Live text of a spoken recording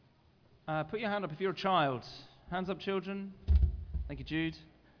Put your hand up if you're a child. Hands up, children. Thank you, Jude.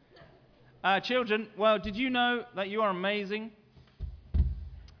 Children, well, did you know that you are amazing?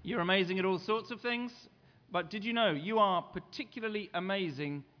 You're amazing at all sorts of things, but did you know you are particularly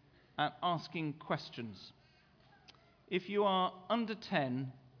amazing at asking questions? If you are under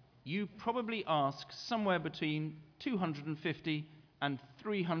 10, you probably ask somewhere between 250 and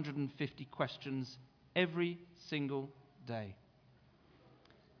 350 questions every single day.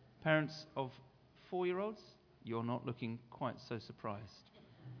 Parents of 4-year-olds, you're not looking quite so surprised.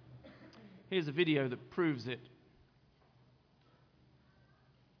 Here's a video that proves it.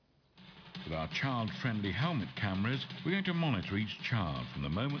 With our child-friendly helmet cameras, we're going to monitor each child from the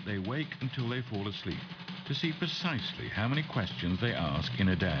moment they wake until they fall asleep to see precisely how many questions they ask in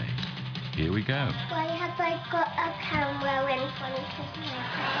a day. Here we go. Why have I got a camera in front of my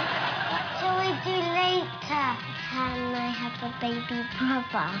face? What shall we do later? Can I have a baby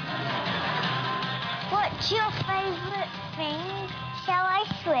brother? What's your favourite thing? Shall I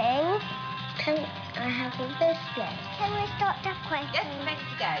swing? Can I have a biscuit? Can we start the question? Yes, I'm ready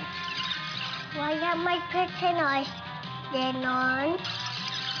to go. Why am I putting ice cream on?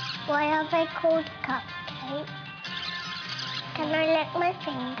 Why are they called cupcakes? Can I lick my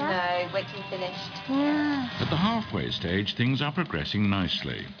finger? No, wait till you're finished. No. At the halfway stage, things are progressing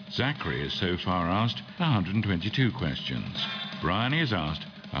nicely. Zachary has so far asked 122 questions. Bryony has asked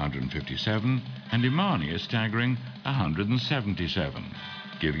 157, and Imani is staggering 177,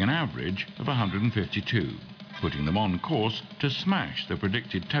 giving an average of 152, putting them on course to smash the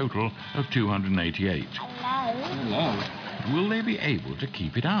predicted total of 288. Hello? Hello. Will they be able to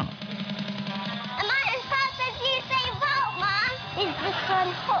keep it up? Am I as fast as you say vote, Mum? Is the sun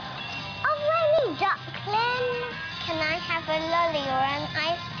hot? Are there any ducklings? Can I have a lolly or an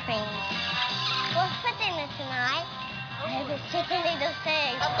ice cream? What's for dinner tonight? I have a chicken little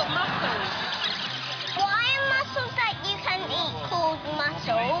thing. I've got mussels. Why are mussels that you can eat called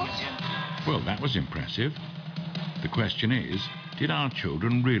mussels? Well, that was impressive. The question is, did our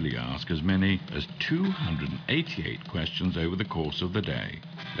children really ask as many as 288 questions over the course of the day?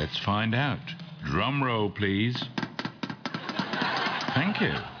 Let's find out. Drum roll, please. Thank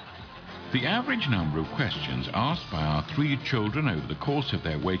you. The average number of questions asked by our 3 children over the course of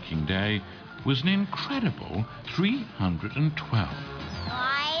their waking day was an incredible 312.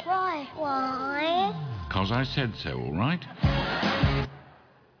 Why? Why? Why? 'Cause I said so, all right?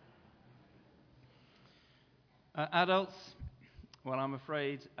 Adults, well, I'm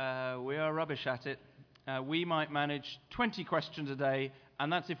afraid we are rubbish at it. We might manage 20 questions a day,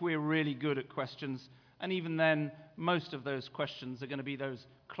 and that's if we're really good at questions. And even then, most of those questions are going to be those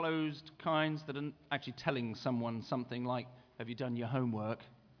closed kinds that are actually telling someone something like, have you done your homework?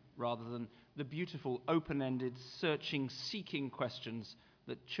 Rather than the beautiful, open-ended, searching, seeking questions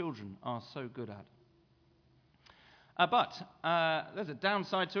that children are so good at. But there's a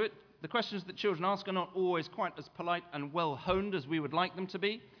downside to it. The questions that children ask are not always quite as polite and well-honed as we would like them to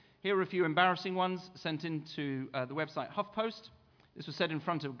be. Here are a few embarrassing ones sent into the website HuffPost. This was said in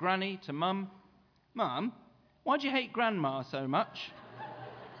front of Granny to Mum. Mum, why do you hate Grandma so much?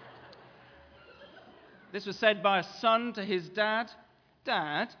 This was said by a son to his dad.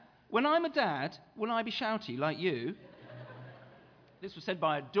 Dad, when I'm a dad, will I be shouty like you? This was said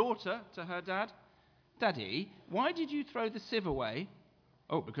by a daughter to her dad. Daddy, why did you throw the sieve away?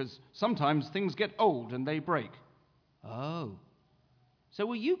 Oh, because sometimes things get old and they break. Oh. So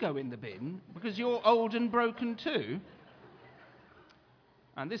will you go in the bin because you're old and broken too?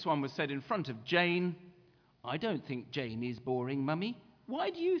 And this one was said in front of Jane. I don't think Jane is boring, Mummy.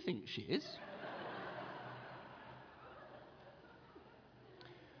 Why do you think she is?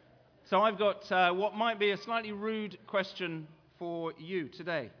 So I've got what might be a slightly rude question for you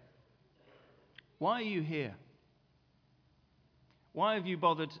today. Why are you here? Why have you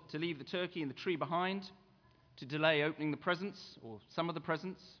bothered to leave the turkey and the tree behind, to delay opening the presents, or some of the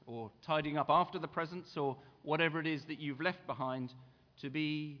presents, or tidying up after the presents, or whatever it is that you've left behind to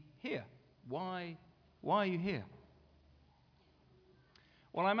be here? Why are you here?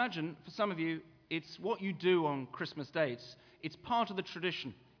 Well, I imagine for some of you, it's what you do on Christmas Day. It's part of the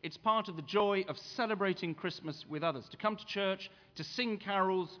tradition. It's part of the joy of celebrating Christmas with others, to come to church, to sing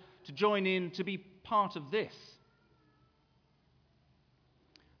carols, to join in, to be part of this.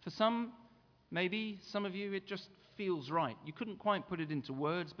 For some, maybe some of you, it just feels right. You couldn't quite put it into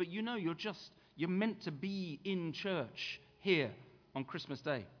words, but you know you're meant to be in church here on Christmas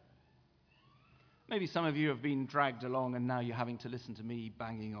Day. Maybe some of you have been dragged along and now you're having to listen to me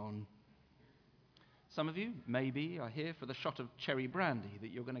banging on. Some of you, maybe, are here for the shot of cherry brandy that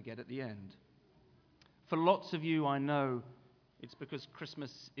you're going to get at the end. For lots of you, I know It's because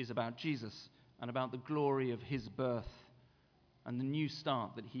Christmas is about Jesus and about the glory of his birth and the new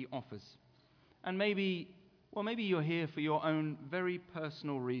start that he offers. And maybe you're here for your own very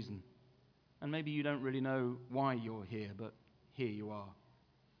personal reason. And maybe you don't really know why you're here, but here you are.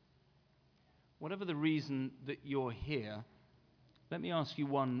 Whatever the reason that you're here, let me ask you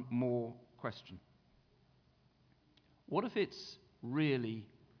one more question. What if it's really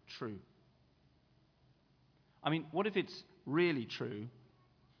true? I mean, what if it's really true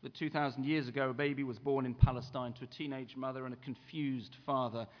that 2,000 years ago a baby was born in Palestine to a teenage mother and a confused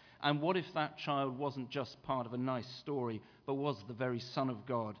father? And what if that child wasn't just part of a nice story, but was the very Son of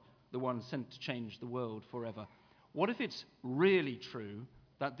God, the one sent to change the world forever? What if it's really true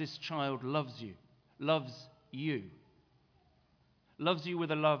that this child loves you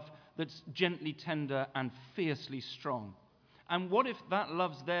with a love that's gently tender and fiercely strong? And what if that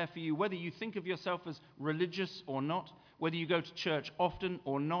love's there for you, whether you think of yourself as religious or not, whether you go to church often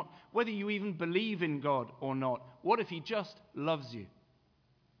or not, whether you even believe in God or not? What if he just loves you?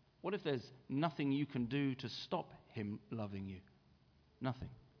 What if there's nothing you can do to stop him loving you? Nothing.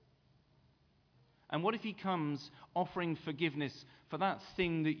 And what if he comes offering forgiveness for that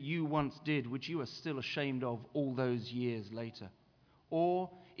thing that you once did, which you are still ashamed of all those years later? Or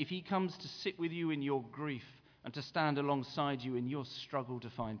if he comes to sit with you in your grief and to stand alongside you in your struggle to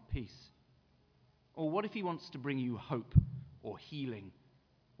find peace? Or what if he wants to bring you hope or healing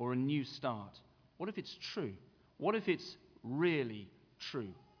or a new start? What if it's true? What if it's really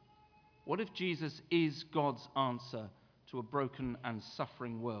true? What if Jesus is God's answer to a broken and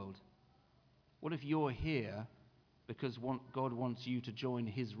suffering world? What if you're here because God wants you to join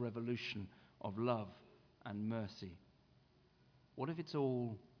his revolution of love and mercy? What if it's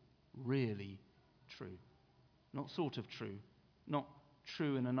all really true? Not sort of true, not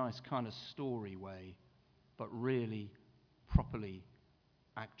true in a nice kind of story way, but really, properly,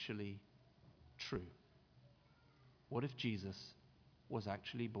 actually true. What if Jesus was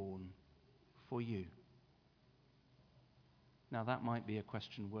actually born for you? Now that might be a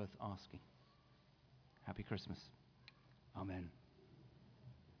question worth asking. Happy Christmas. Amen.